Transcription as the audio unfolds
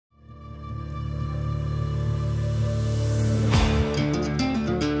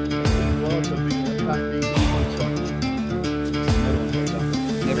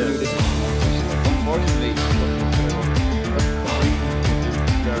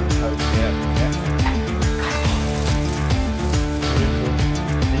Ireland house. Yeah.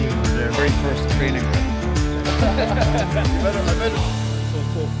 Their very first training.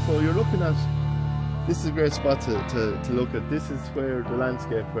 So you're looking at, this is a great spot to look at. This is where the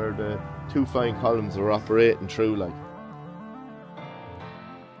landscape where the two flying columns are operating through, like.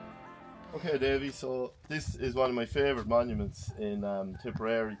 Okay, Davy, so this is one of my favourite monuments in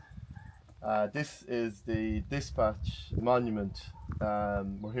Tipperary. This is the Dispatch monument.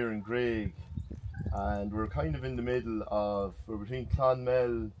 We're here in Graigue, and we're kind of in the middle of, we're between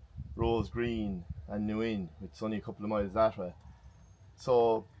Clonmel, Rose Green and New Inn, which is only a couple of miles that way.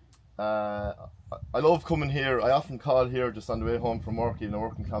 So I love coming here. I often call here just on the way home from work, even though I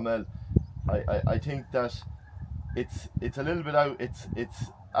work in Clonmel. I think that it's a little bit out, it's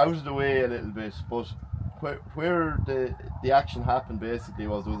out of the way a little bit, but where the action happened basically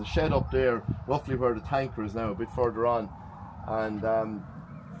was there was a shed up there, roughly where the tanker is now, a bit further on, and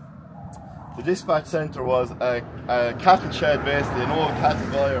the Dispatch Centre was a cattle shed, basically an old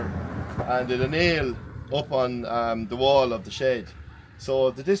cattle byre, and it had a nail up on the wall of the shed.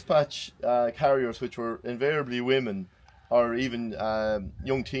 So the dispatch carriers, which were invariably women or even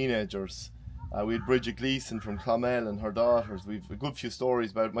young teenagers, we had Bridget Gleeson from Clonmel and her daughters. We've a good few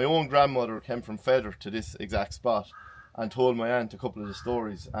stories about it. My own grandmother came from Feather to this exact spot and told my aunt a couple of the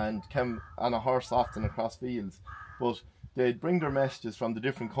stories, and came on a horse often across fields. But they'd bring their messages from the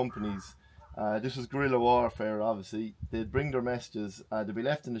different companies. This was guerrilla warfare, obviously. They'd bring their messages, they'd be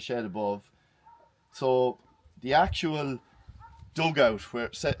left in the shed above. So the actual dugout,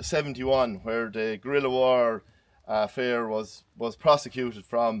 where 71, where the guerrilla war affair was prosecuted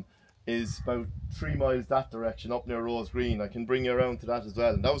from, is about 3 miles that direction, up near Rose Green. I can bring you around to that as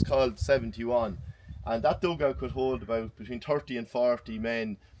well. And that was called 71. And that dugout could hold about between 30 and 40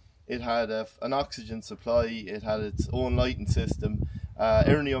 men. It had an oxygen supply, it had its own lighting system.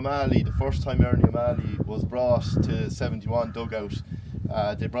 Ernie O'Malley, the first time Ernie O'Malley was brought to 71 dugout,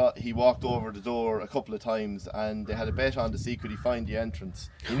 he walked over the door a couple of times, and they had a bet on to see could he find the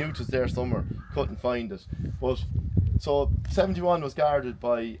entrance. He knew it was there somewhere, couldn't find it. But so 71 was guarded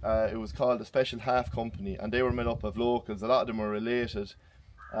by, it was called a Special Half Company, and they were made up of locals. A lot of them were related.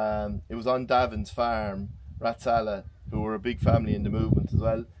 It was on Davin's farm, Ratsala, who were a big family in the movement as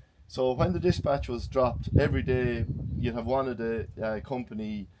well. So when the dispatch was dropped, every day you'd have one of the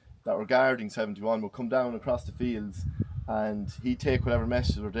company that were guarding 71 would come down across the fields, and he'd take whatever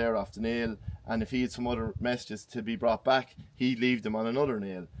messages were there off the nail, and if he had some other messages to be brought back, he'd leave them on another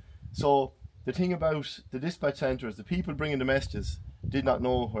nail. So the thing about the dispatch centre is the people bringing the messages did not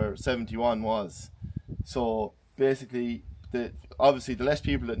know where 71 was. So basically, obviously the less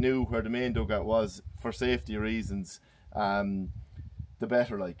people that knew where the main dugout was, for safety reasons, the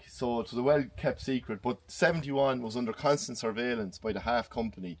better, like. So it was a well kept secret, but 71 was under constant surveillance by the Half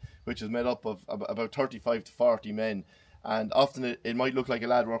Company, which is made up of about 35 to 40 men, and often it might look like a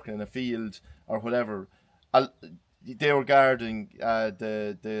lad working in a field or whatever. They were guarding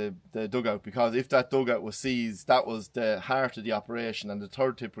the dugout, because if that dugout was seized, that was the heart of the operation, and the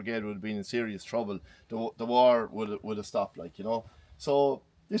 3rd Tip Brigade would have been in serious trouble. The war would have stopped, like, you know. So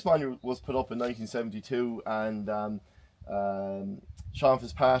this monument was put up in 1972, and Sean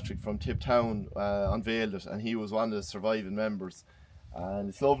Fitzpatrick from Tiptown unveiled it, and he was one of the surviving members. And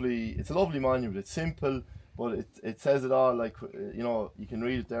it's lovely. It's a lovely monument. It's simple, but it says it all. Like, you know, you can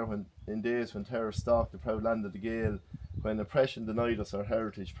read it there. When in days when terror stalked the proud land of the Gael, when oppression denied us our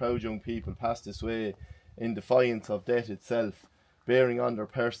heritage, proud young people passed this way in defiance of death itself, bearing on their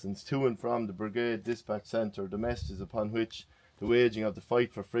persons to and from the Brigade Dispatch Centre the messages upon which the waging of the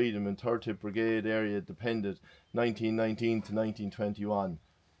fight for freedom in 3rd Tip Brigade area depended, 1919 to 1921.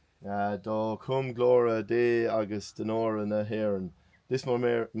 Do cum glora de agus denora na Heron. This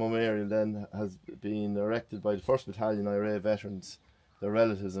memorial then has been erected by the 1st Battalion IRA veterans, their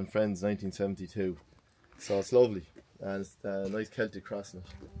relatives and friends, 1972. So it's lovely, and it's a nice Celtic cross in it.